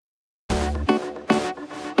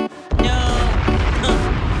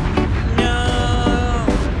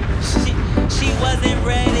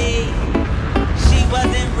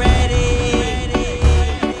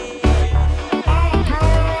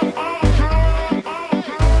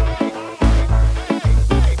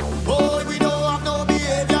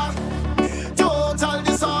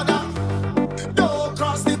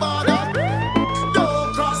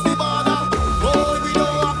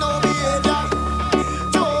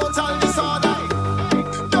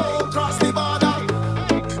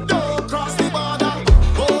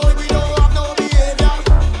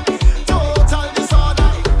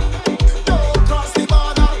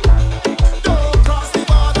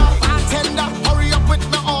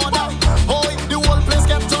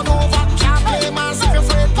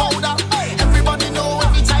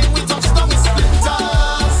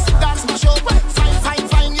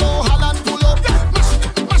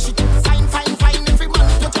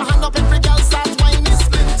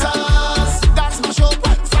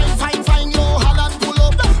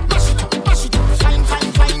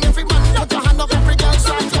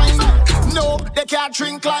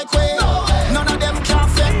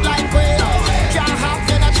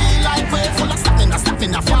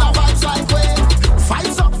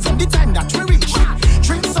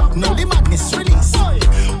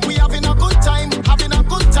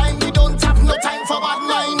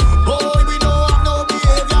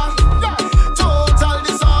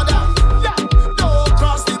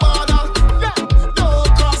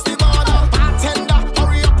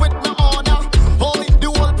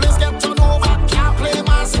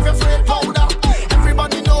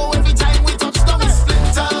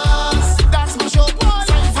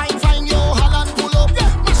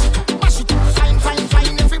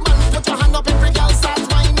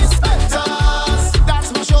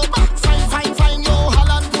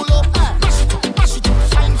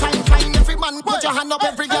your hand up,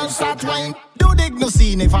 every girl start wine. Do dig no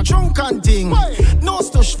scene if a drunk and thing. No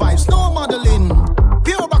stush vibes, no modeling.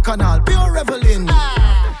 Pure bacchanal, pure reveling.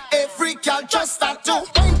 Every girl just start to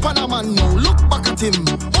wine Panaman now. Look back at him.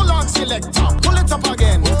 Hold on, selector, pull it up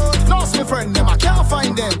again. Lost my friend, them I can't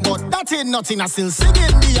find them, but that ain't nothing. I still singing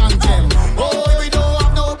the anthem. Oh, we don't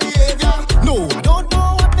have no behavior. No, I don't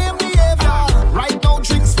know what name behavior. Right now,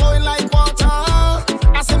 drinks flowing like water.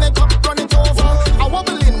 I see me cup run it over. I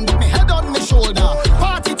wobbling with me head on my shoulder.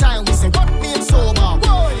 Party time, we say what name sober.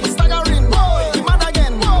 We staggering, we mad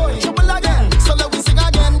again, trouble again. So let we sing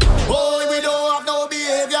again. Oh, we don't have no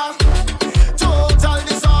behavior. Total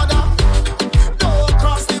disorder. Don't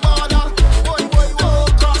cross the border.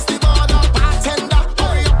 Don't cross the border. Bartender,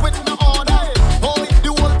 hurry up with the order. Oh, the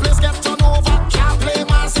whole place get turned over. Can't play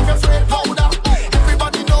mass if you're afraid powder.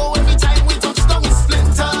 Everybody know every time we touch down it's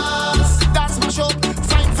splinters. That's my show.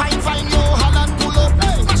 Fine, yo, Holland pull up.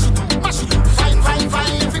 Mash it,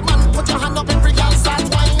 fine. Every man put your hand up, every girl start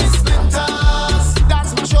whining. It's splinters.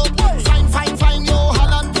 That's my show. Fine, yo,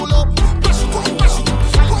 Holland pull up. Mash it,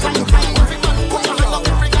 fine. Every man put your hand up,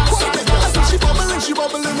 every girl start whining. She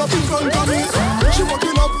bubbling up in front of me. She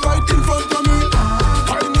walking up right in front of me.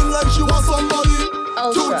 Whining like she was somebody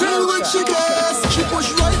to deal with. She gets. She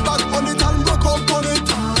push right back on it and rock up on it.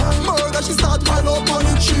 Murder, she start pile up on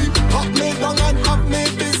it. She up me down and have me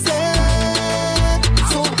busy.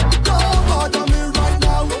 So don't bother me right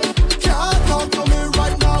now. Can't talk to me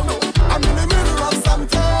right now. I'm in the middle of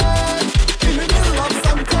something.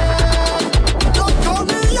 Don't call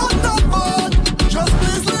me on the phone. Just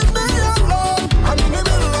please leave me alone. I'm in the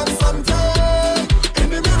middle of something.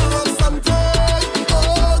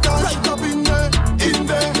 Oh God, right up in there,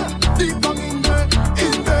 deep down in there,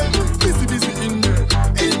 busy in there,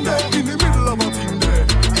 in the middle of a thing there,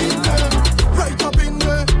 right up in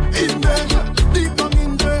there, deep down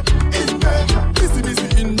in there, busy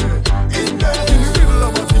in there, in the middle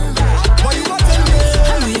of a thing there. What you want to tell me?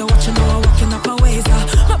 I know you're watching, now I'm walking up a ways.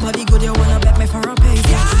 My body good, you wanna bet me for a pace.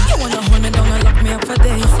 You wanna hold me down and lock me up for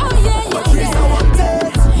days. Oh yeah.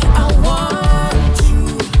 I want you,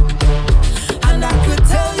 and I could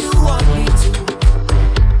tell you want me to.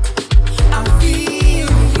 I feel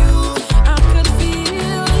you, I could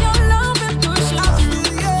feel your love and pushing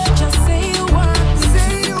through. Just say you want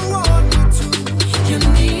me to. You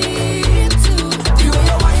need to. The way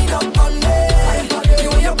you wind up on me, the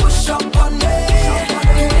way you push up on me,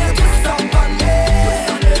 the way you twist up on me.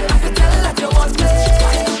 I could tell that you want me.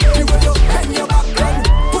 The way you bend your back and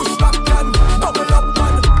push back and bubble up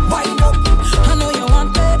and wind up. I know you want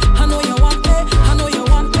me, I know you want me, I know you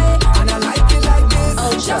want me. And I like it like this.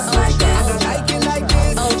 Oh, just like this. I like it like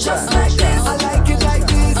this. Oh, just like this. I like it like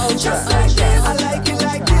this. Oh, just like this. I like it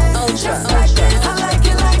like this. Oh, just like this. I like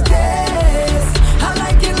it like this. I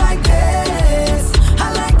like it like this. I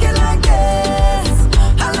like it like this.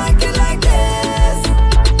 I like it like this.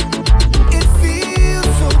 It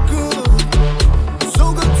feels so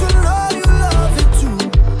good to know you love it too.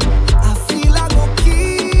 I feel I go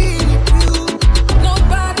keep you.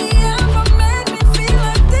 Nobody ever made me feel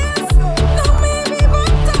like this. No, maybe but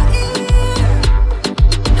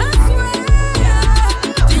I swear.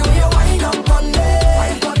 The way you wind up on me,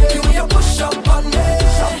 the way you push up on me,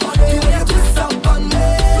 the way you twist up on me,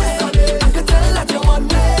 I can tell that you want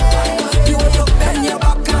me. The way you bend your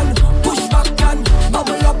back and push back and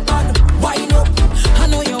bubble up and wind up. I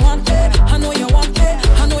know you want it, I know you want it,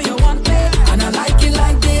 I know you want it. And I like it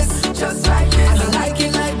like this, just like this. And I like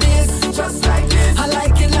it like this, just like this. I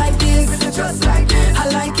like it like this, just like this. I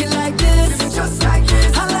like it like this, just like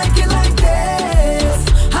this. I like it like this.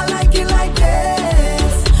 I like it like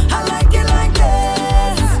this. I like it like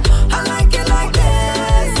this. I like it like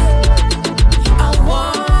this. I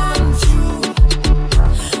want you,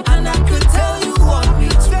 and I could tell you want me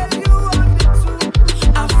to.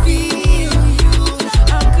 I feel you,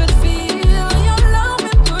 I could feel your love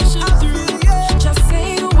and pushing through. Just say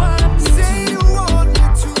you want me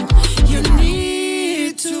to. You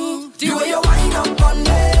need to. The way you wind up on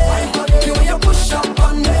me, the way you push up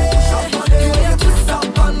on me, the way you twist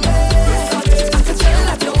up on me, I can tell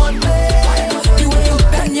that you want me. The way you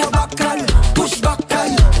bend your back and push back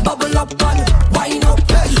and bubble up and wind up.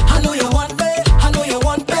 I know you want me, I know you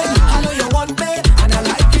want me, I know you want me, and I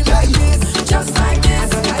like it like this, just like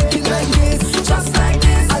this. I like it like this, just like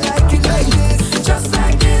this. I like it like this, just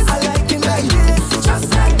like this. I like it like this, just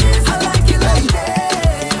like this. I like it like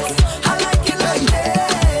this. I like it like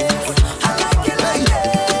this. I like it like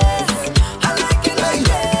this. I like it like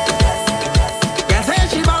this. Yes, hey,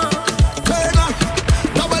 she bad. Flavor,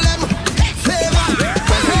 double M, flavor.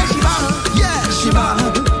 Yes, hey, she bad. Yeah, she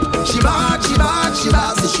bad.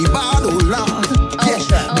 Say she bad, oh Lord.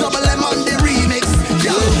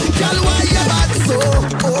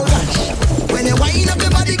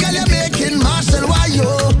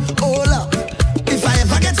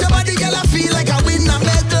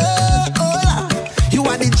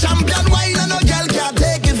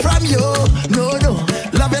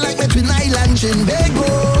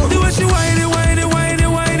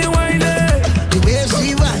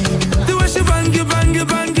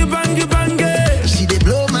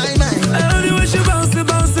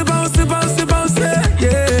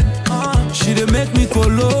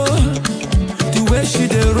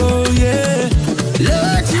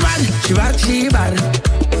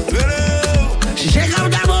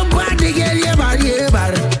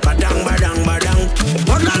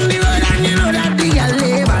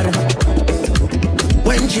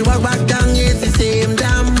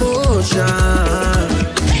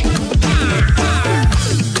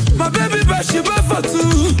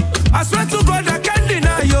 I swear to God I can't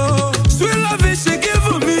deny you. Sweet love is she give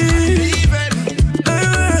me.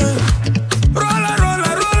 Roller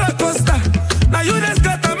coaster. Now you just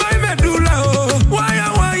got my medulla. Oh, why,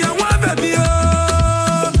 baby?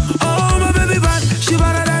 Oh, my baby bad. She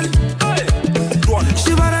better than.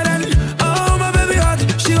 She better than. Oh, my baby hot.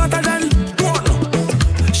 She hotter than.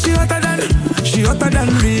 She hotter than. She hotter than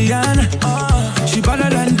Rihanna. She better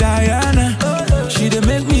than Diana. She dey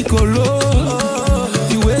make me go low.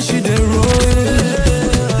 The way she dey roll.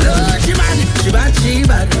 She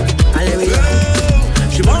bad. Hallelujah.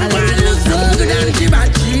 She bad, look so good and she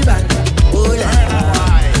bad. Oh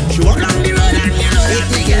yeah. She walk down the road and you know that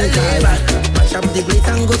the girl day bad. Mash up the place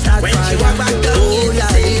and go start when fire. She walk back down, oh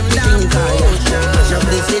yeah, same damn fire. Mash up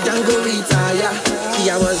the stage and go retire. See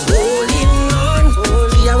I was holding on.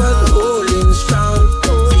 See I was holding strong.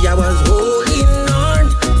 See I was holding on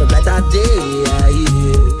for better day.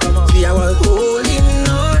 See I was holding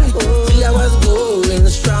on. See I was going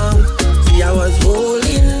strong. See I was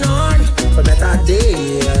holding on for better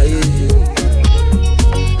day.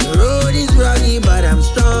 The road is rocky, but I'm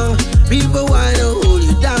strong. People wanna hold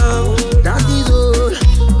you down. That is all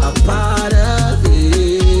a part of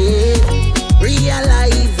it.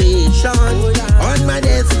 Realization on my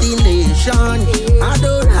destination. I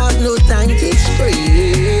don't have no time to stray.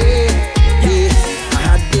 Yeah, I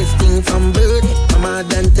had this thing from birth. Mama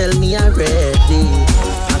done tell me already.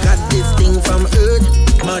 I got this thing from earth.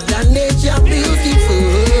 Mother nature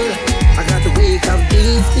beautiful. I got to wake up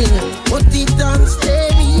this thing. Put it on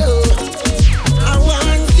stereo. I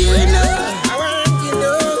want you know.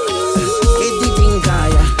 Hit the thing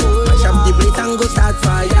kaya. Mash up the plate and go start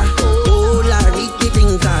fire. Oh Lord, hit the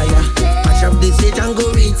thing kaya. Mash up the stage and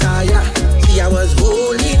go retire. See I was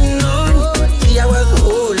holding on. See I was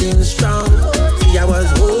holding strong. See I was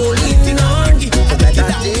holding on. For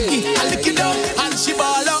better day. I lick it up and she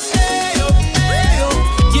ball up. Ayo, ayo.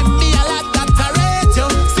 Give me a lot that I rate you.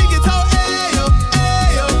 Sing it out, ayo,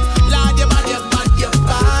 ayo. Lord, you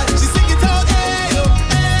bad. She sing it out, ayo,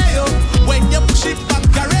 ayo. When you push it back,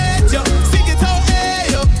 I rate you. Sing it out,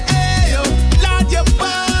 ayo, ayo. Lord, you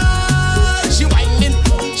bad. She whining,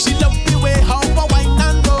 she love the way how I whine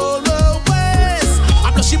and roll her waist. I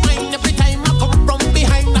know she whine every time I come from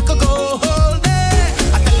behind. I could go whole day.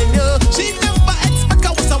 I'm telling you, she never expect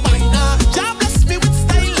I was a whiner. God bless me with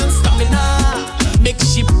style and stamina. Make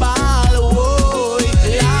she ball, oh,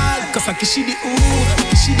 Lord. Cause I kiss she the ooh, I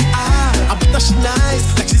kiss she the ah. I bet that she nice,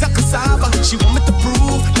 like she's a cassava. She want me to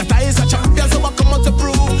prove that I is a champion, so I come out to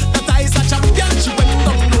prove that I is a champion. She went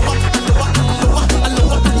down lower,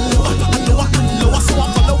 so I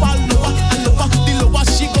follow her lower. The lower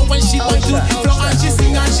she go when she want to the floor and she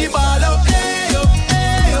sing and she ball out. Ayo,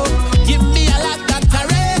 ayo. Give me a lot that I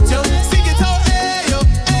rate you. Sing it out, ayo,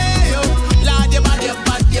 ayo. Lord, you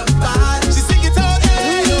bad. She sing it out,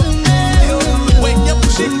 ayo, ayo. When you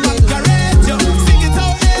push it back, I rate you. Sing it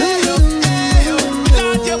out, ayo, ayo.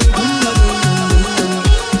 Lord, you bad.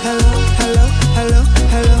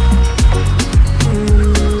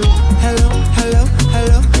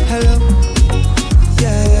 Hello.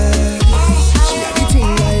 Yeah. She had the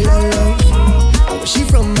thing I love. Where she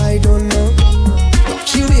from, I don't know.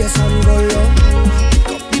 She wears and go low. Pick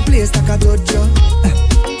up the place like a dojo.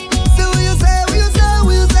 So what you say?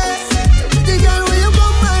 The girl, when you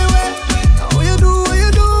come my way. Now what you do?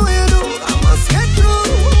 I must get through.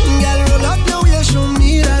 Girl, roll up your way, show me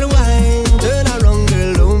that wine. Turn around,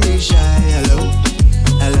 girl, don't be shy. Hello.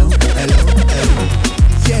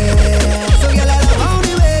 Yeah. So girl, I love how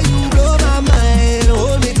the way you blow my mind.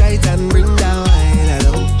 Hold me tight and bring that wine.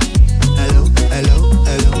 Hello.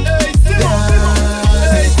 Hey, Simmo.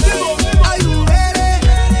 Hey, Simmo. Are you ready?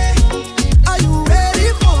 Are you ready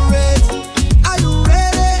for it? Are you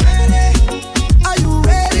ready? Are you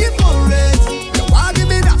ready for it? You want give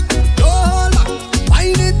me that? No hold back.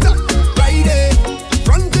 Wind it up. Right there.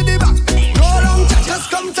 Front to the back. No long chat. Just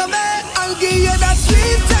come to me. I'll give you that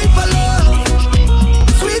sweet type of love.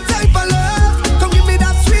 Sweet type of love. Come give me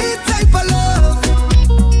that sweet type of love.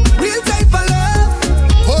 Real type of love.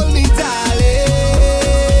 Hold me, darling.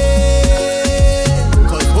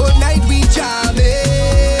 Cause whole night we jamming.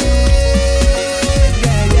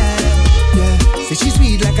 Yeah. Say she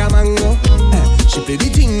sweet like a mango. She play the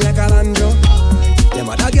thing like a banjo. Them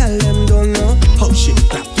other girl them don't know how she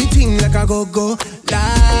clap the thing like a go-go.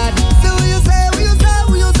 Lad. So what you say?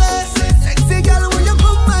 Sexy girl, when you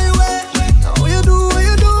come my way. Now what you do?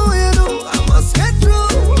 I must get through.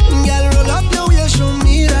 Girl, roll up your way, show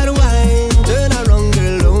me that wine. Turn around,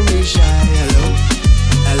 girl, don't be shy.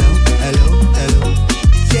 Hello.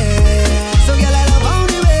 Yeah. So girl, I love how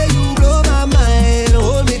the way you blow my mind.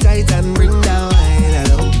 Hold me tight and bring that wine.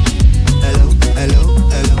 Hello.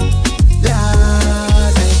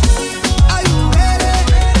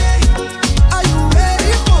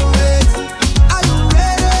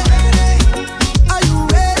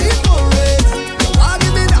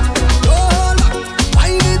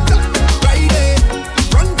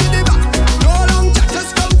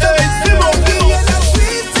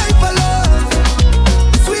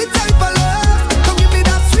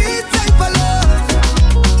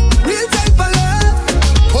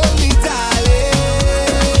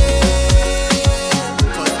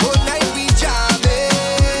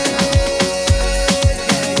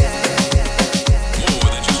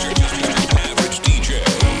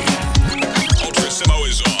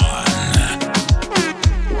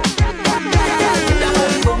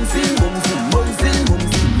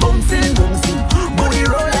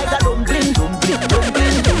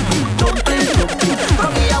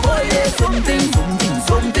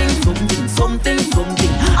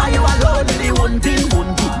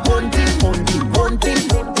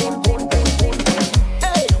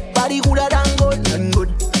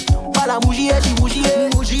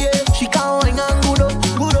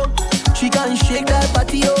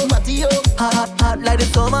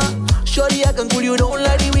 Shorty, I can cool you down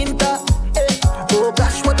like the winter. Hey. Oh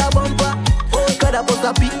gosh, what a bumper. Oh God, I post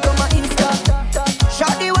a pic on my Insta.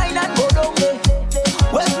 Shorty wine and go down there.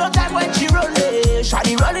 Waste no time when she roll it.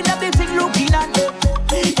 Shorty rolling up the thing looking at me.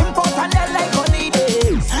 Important like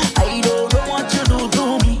holidays. I don't know what you do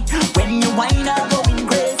to me. When you wine I'm going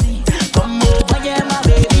crazy. Come over here my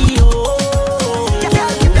baby, oh.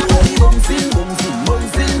 Girl, keep that body bouncing, bouncing,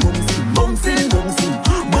 bouncing, bouncing, bouncing, bouncing.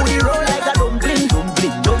 Booty roll like a dumpling,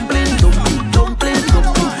 dumpling, dumpling, dumpling, dumpling,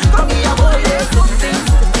 dumpling. Come here boy, there's something,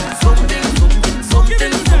 something, something,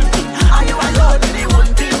 something, something. Are you alone with the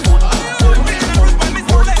one thing?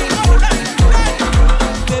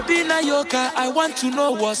 Baby Nayoka, I want to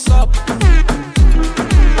know what's up.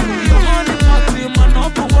 You only party, man,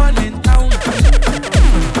 number one in town.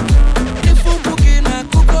 If you booking a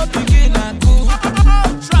cook up, begin a cook.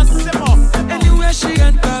 Trust Simmo. Anywhere she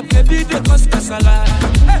enter, baby, they cause casala.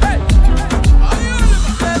 Hey, hey.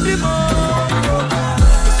 Baby mo,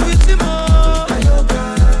 sweetie mo,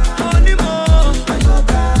 honey mo,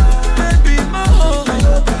 baby mo,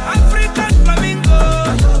 African flamingo,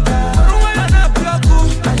 Rwanda plaku,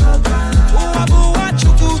 Uwabu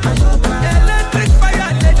wachuku, electric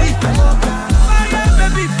fire lady, fire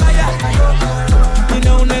baby fire. You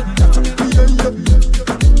know neck,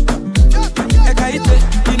 ekaite,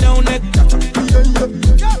 you know neck,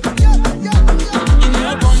 in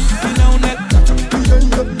your bum, you know neck.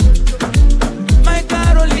 My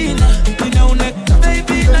Carolina, you know neck,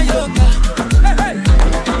 baby Nayoka, hey, hey.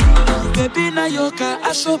 Baby Nayoka,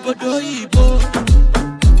 asobodo ibo.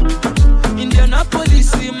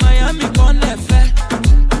 Indianapolis, Miami, Conefe.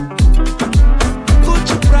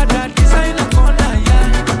 Gucci, Prada, designer, corner, yeah.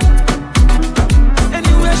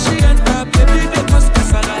 Anywhere she enter, baby, they cause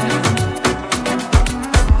casala.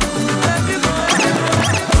 Baby boy,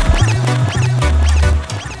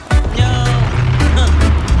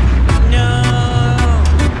 no,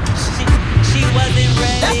 she wasn't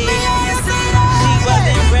ready. Let me hear you say that. She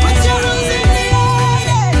wasn't ready. Put your hands in the air.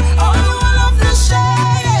 All you want of the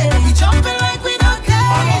shade. We jumping like we don't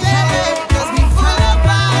care. Cause we full of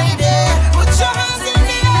pride. Put your hands in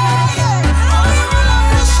the air. All you want of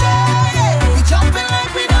the shade. We jumping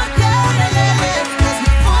like we don't care. Cause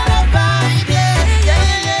we full of pride.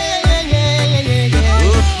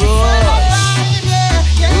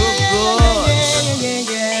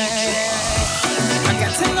 I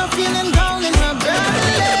got enough feeling down in my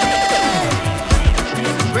belly.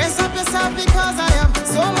 Brace up yourself because I have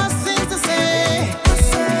so much things to say.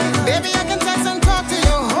 Baby, I can text and talk to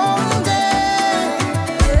you whole day.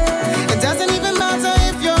 It doesn't even matter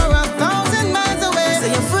if you're 1,000 miles away. Say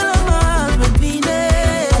you're full of my heart with me, I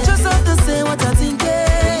just have to say what I think. I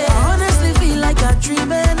honestly feel like I'm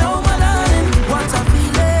dreaming. Oh my darling, what I'm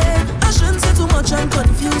feeling. I shouldn't say too much, I'm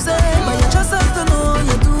confusing. But you just have to know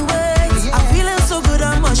you do it. I'm feeling so good,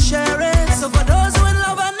 I must share it. So for those who in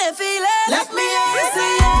love and they feel it, let me hear you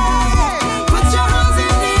say yeah. Put your hands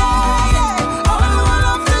in the air. All you want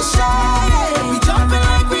of the shade. We jumping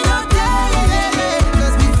like we don't care.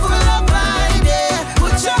 Cause we full of pride.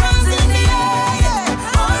 Put your hands in the air.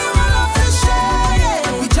 All you want of the shade.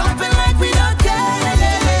 We jumping like we don't care.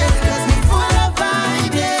 Cause we full of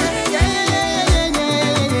pride.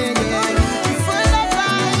 We full of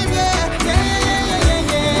pride.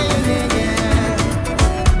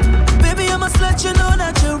 Baby, I must let you know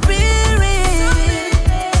that you're real.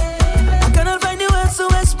 I cannot find the words to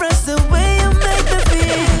express the way you make me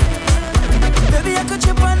feel. Baby, I could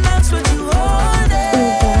trip and dance with you all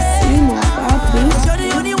day. Simmo, papi. Cause you're the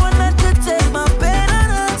only one that could take my pain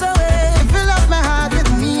and hurt away. You fill up my heart with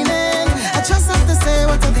meaning. I just have to say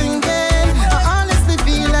what I'm thinking. I honestly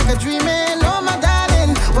feel like I'm dreaming. Oh my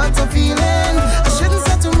darling, what I'm feeling. I shouldn't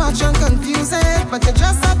say too much and confuse it, but you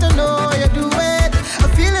just have to know you do it. I'm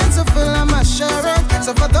feeling so full, I must share it.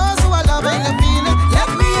 So for those who are loving the feeling, let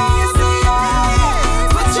me hear you say yeah.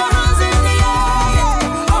 Put your hands in the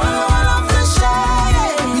air. All you want of the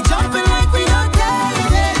shade. We jumping like we don't care.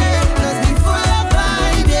 Cause we full of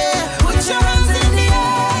pride. Put your hands in the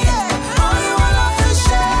air. All you want of the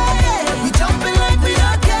shade. We jumping like we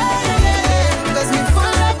don't care. Cause we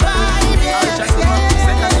full of pride. We full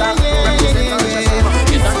of pride. Cause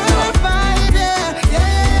we full of pride.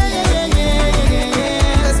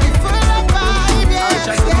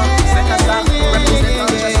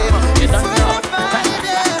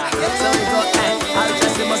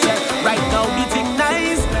 right now the thing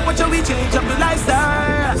nice. Watch how we change up the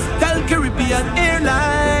lifestyle. Tell Caribbean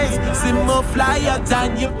Airlines, Simmo flyer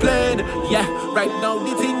than your plane. Yeah, right now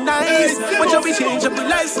the thing nice. Watch how we change up the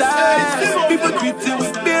lifestyle. People greet you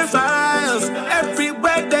with beer files.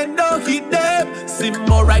 Everywhere they know he them.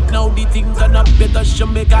 Simmo right now, the thing turn up. You touch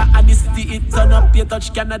Jamaica and the city it turn up. You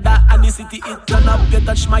touch Canada and the city it turn up. You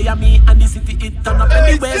touch Miami and the city it turn up.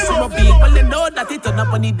 Anywhere Simmo be, well you know that it turn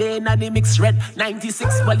up on the day and the mix red.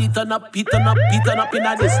 96, well he turn up, he turn up, he turn up in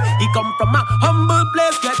a this. He come from a humble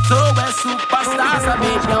place, get to where superstars are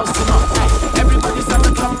made now. Simmo, everybody start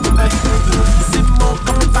to clap for me. Simmo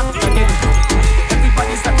coming back again.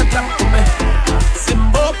 Everybody start to clap for me.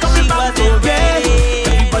 Simmo coming back again.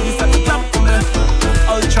 Everybody start to clap for me.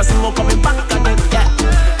 Ultra Simmo coming back again, yeah.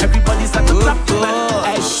 Everybody start to clap for me.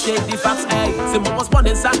 Hey, shake the facts, hey. Simmo was born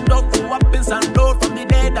in Sando, grew up in Sando. From the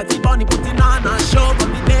day that he born, he put in on a show.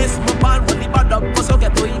 From the day Simmo born, when he bad up, so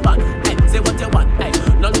get to him back. Hey, say what you want, hey.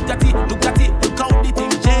 Now look at it, look how the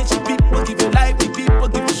thing change. The people give you life, the people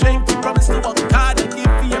give you strength. You promise to work hard and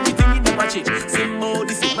give you everything you never change. Simmo,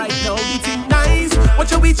 this is right now, the thing nice.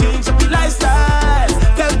 Watch how we change up the lifestyle.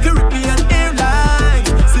 Tell Caribbean Airlines,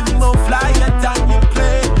 Simmo fly and time you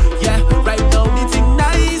play. Yeah, right now the thing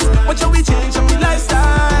nice. Watch how we change up the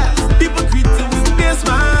lifestyle. People greeting with big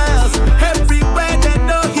smiles. Everywhere they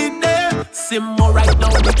know he there. Simmo right now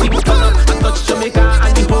the thing turn up. I touch Jamaica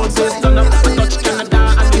and the whole place turn up. I touch Canada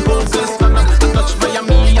and the whole place turn up. I touch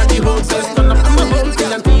Miami and the whole place turn up. I'm a whole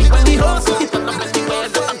thing and people and the whole city turn up. Anywhere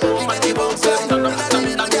that I go and the whole place turn up.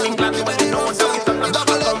 Stand down in England when they know that we turn up.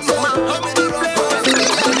 I come from a humble place.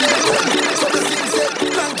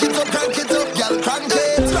 Crank it up, girl, crank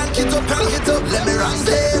it up, let me run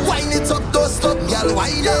it. Wind it up, don't stop, girl,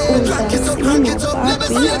 wind it. Crank it up, let me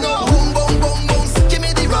see you go. Boom, boom, boom, boom, give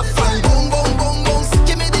me the rock fine. Boom, boom, boom, boom,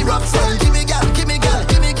 give me the rock fine. Give me gal, give me gal,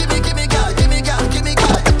 give me gal, give me gal, give me gal, give me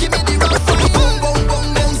the rock fine. Boom, boom, boom,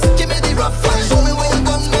 boom, give me the rock fine. Boom, boom,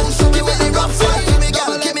 boom, boom, give me the rock fine. Give me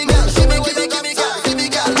gal, give me gal, give me gal, give me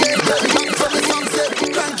gal. From the sunset,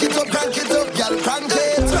 crank it up, girl, crank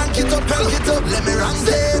it up, let me run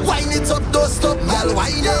it. Wind it up, don't stop, girl,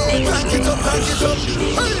 wind it. Crank it up, hey.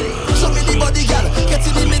 Show me the body, girl, get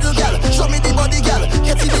in the middle, girl. Show me the body, girl,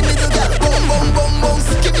 get in the middle, girl. Boom, boom, boom, boom,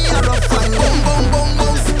 give me a rough fine. Boom, boom, boom,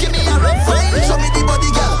 boom, give me a rough fine. Show me the body,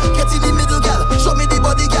 girl, get in the middle, girl. Show me the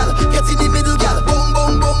body, girl, get in the middle, girl. Boom,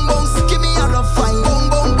 boom, boom, boom, give me a rough fine. Boom,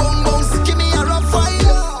 boom, boom, boom, give me a rough fine.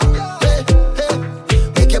 Hey, hey,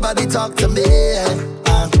 make your body talk to me.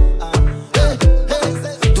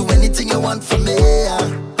 Do anything you want from me.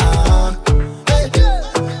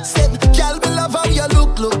 Said, girl, me love how you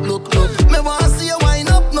look. Me wanna see you wind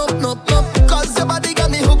up. Cause your body got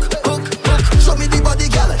me hook. Show me the body,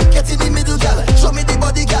 girl, get in the middle, girl. Show me the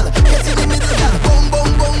body, girl, get in the middle, girl. Boom, boom,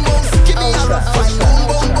 boom, boom, give me a rough fine. Boom,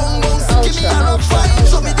 boom, boom, boom, give me a rough fine.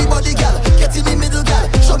 Show me the body, girl, get in the middle, girl.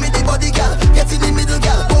 Show me the body, girl, get in the middle,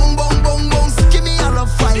 girl. Boom, boom, boom, boom, give me a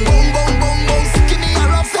rough fine. Boom, boom, boom, boom, give me a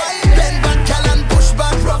rough fine. Bend back, girl, and push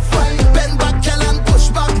back, rough fine. Bend back, girl, and push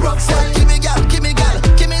back, rough fine. Give me gal, give me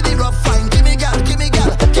the rough fine. Give me gal, give me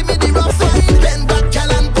the rough fine. Bend back,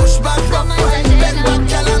 girl, and push back, rough fine. Bend back,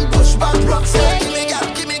 girl, and push back, rough fine. Give me gal,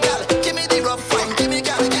 give me the rough fine. Give me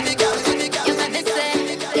gal. You got me say,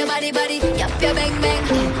 your body, yup, your bang bang.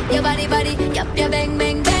 Your body, yup, your bang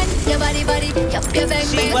bang bang. Your body, yup, your bang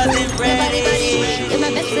bang. She wasn't ready. Your body, you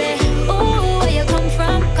make me say, ooh, where you come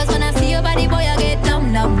from? Cause when I see your body, boy, I get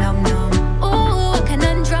numb. Ooh, a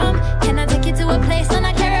conundrum. Can I take you to a place on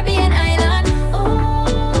a Caribbean island?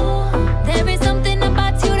 Ooh, there is something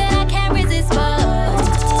about you that I can't resist, but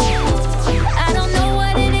I don't know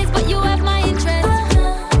what it is, but you have my interest.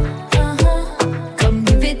 Come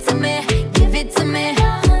give it to me.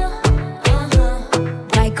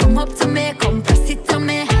 Why come up to me, come press it to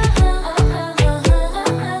me.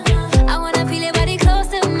 I wanna feel your body close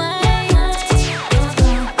to mine.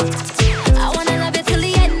 I wanna love you till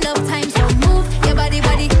the end of time. So move your body,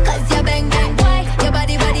 cause you bang bang. Why your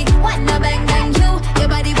body, wanna bang bang you. Your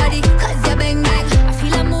body, cause you bang bang. I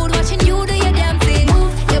feel a mood watching you do your damn thing.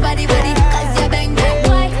 Move your body, cause you bang bang.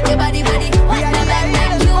 Why your body, wanna bang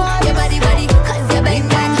bang you. Your body, cause you bang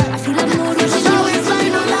bang. I feel a mood watching you.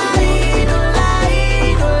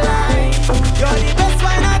 You're the best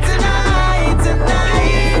one out tonight.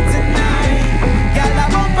 Girl, the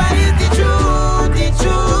bumper is the truth.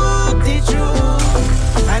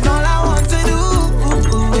 And all I want to do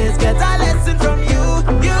is get a lesson from you.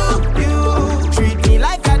 Treat me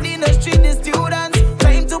like I didn't treat the students.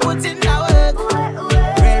 Time to put in the work.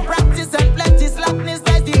 Real practice and plenty slackness.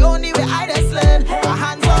 That's the only way I just learn. My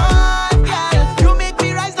hands on, girl. You make me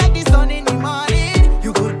rise like the sun in the morning.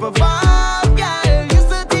 You could perform, girl. You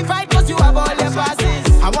certified cause you have all your passes.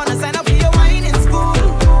 I wanna sign up for your whining school.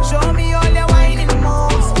 Show me all your whining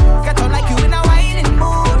moves. Get on like you in a whining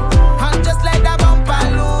mood. And just let that bumper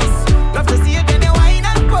loose. Love to see you when you whine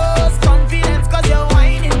and pose. Confidence cause you're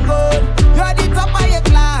whining good. You're the top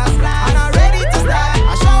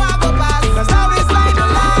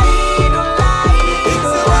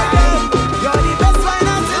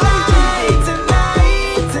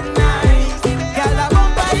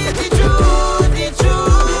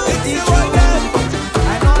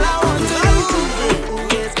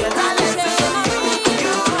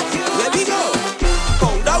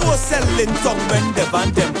van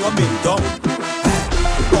them coming down.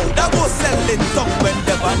 Oh, that was selling tongue when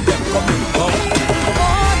the van them coming down.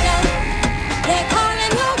 They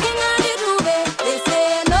calling you king of the groove. They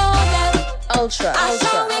say no that. Ultra. I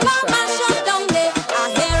show we got my shot down there. I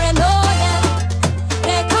hear it no that.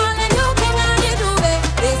 They calling you king of the groove.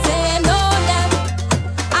 They say no that.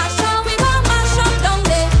 I show we got my shot down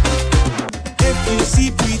there. If you see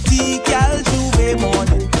pretty girl Juve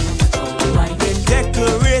morning,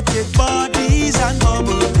 decorated bodies and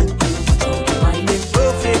bubbling,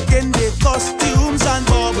 perfect in the costumes and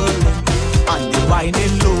bubbling, and they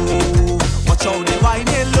whining low. Watch out, they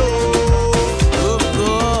whining low. Oh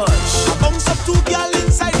gosh, I bounce up two girl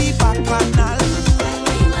inside the back panel,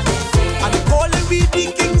 and they calling we the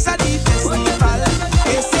kings of the festival.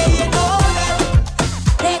 They say you know that.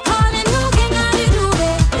 They calling you king of the groove.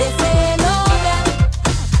 They say no that.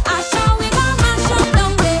 I show we got my shot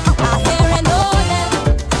down there. I hear it no that.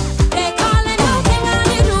 They calling you king of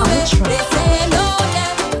the groove. They say no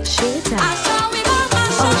that. I show we got my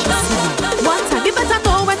shot down there. One time you better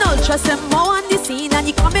know when Ultra Simmo on the scene and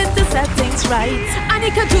you come in to set things right. And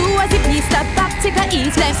you can do as you please, step back, take a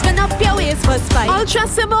ease, left, spin up your waist for spite. Ultra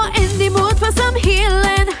Simmo in the mood for some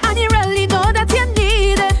healing, and you really know that you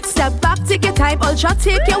need it. Step back, take your time, Ultra,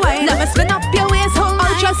 take your wine. Let me spin up your waist, hold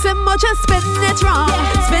Ultra Simmo, just spin it wrong.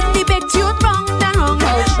 Spin the big tune wrong, then wrong.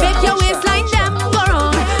 Make your waistline them go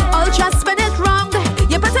wrong. Ultra, spin it wrong.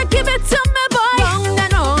 You better give it to me, boy. Wrong,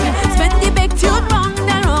 then wrong. Spin the big tune wrong,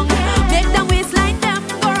 then wrong. Make them waistline them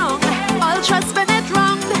go wrong. Ultra, spin it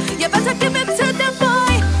wrong. You better give it to the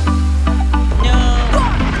boy.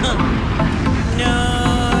 No,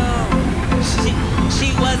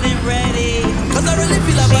 she wasn't ready. Cause I really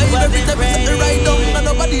feel a vibe every time you set it right down. And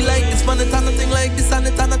nobody like this man, it's nothing like this and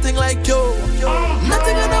it's nothing like you.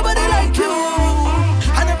 Nothing and nobody like you.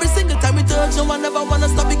 And every single time we touch you, I never wanna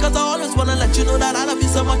stop because I always wanna let you know that I love you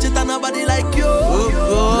so much, it's nobody like you.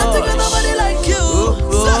 Nothing and nobody like you.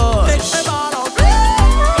 So, make me ball out.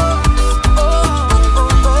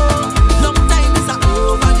 Long time is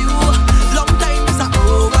overdue. Long time is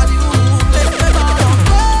overdue. Make me ball out.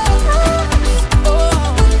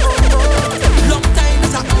 Long time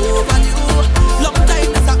is overdue. Long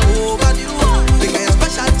time is overdue. Because you're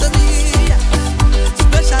special to me.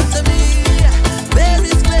 Special to me.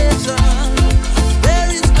 Very special.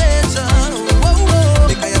 Very special. Whoa, whoa.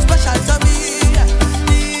 Because you're special to me.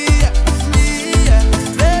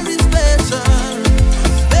 Very special.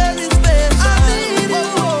 Very special.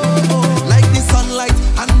 Whoa. Like the sunlight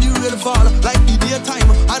and the rain fall. Like the daytime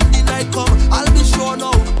and the night come. I'll be sure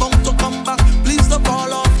now, bound to come back. Please don't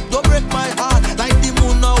fall off, don't break my heart. Like the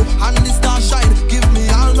moon now and the star shine. Give me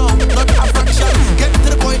all now, not a fraction. Get to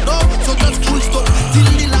the point now, so just full stop till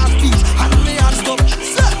the last piece and me heart stop.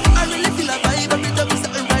 Sir, I really feel a vibe every time we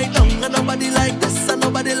set it right down. And nobody like this and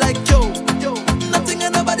nobody like you. Nothing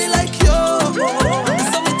and nobody like you.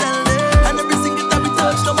 So we tell them, and every single time we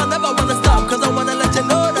touch, no man never wanna stop. Cause I wanna let you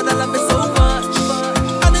know that I love you so much.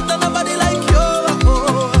 And it's not nobody like you.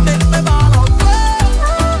 Make me ball out.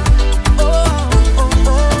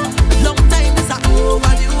 Long time is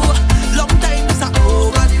overdue. Long time is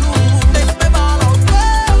overdue. Make me ball out.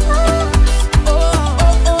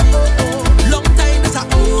 Long time is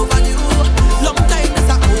overdue. Long time is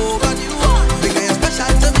overdue. Because you're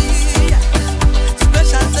special to me.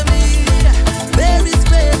 Special to me. Very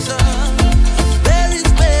special. Very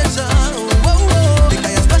special. Whoa, whoa.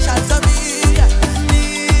 Because you're special to me.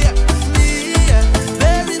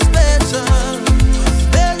 Very special.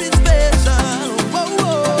 Very special. Whoa,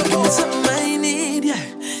 whoa. Give me something I need, yeah.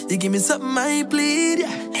 You give me something I bleed,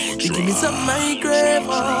 yeah. You give me something I crave,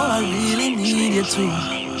 oh, I really need you too.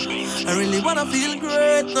 I really wanna feel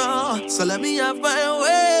great now. So let me have my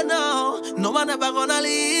way now. No one ever gonna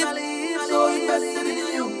leave. So invested in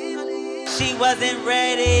you. She wasn't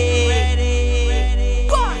ready.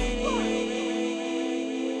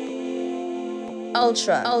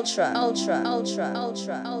 Ultra.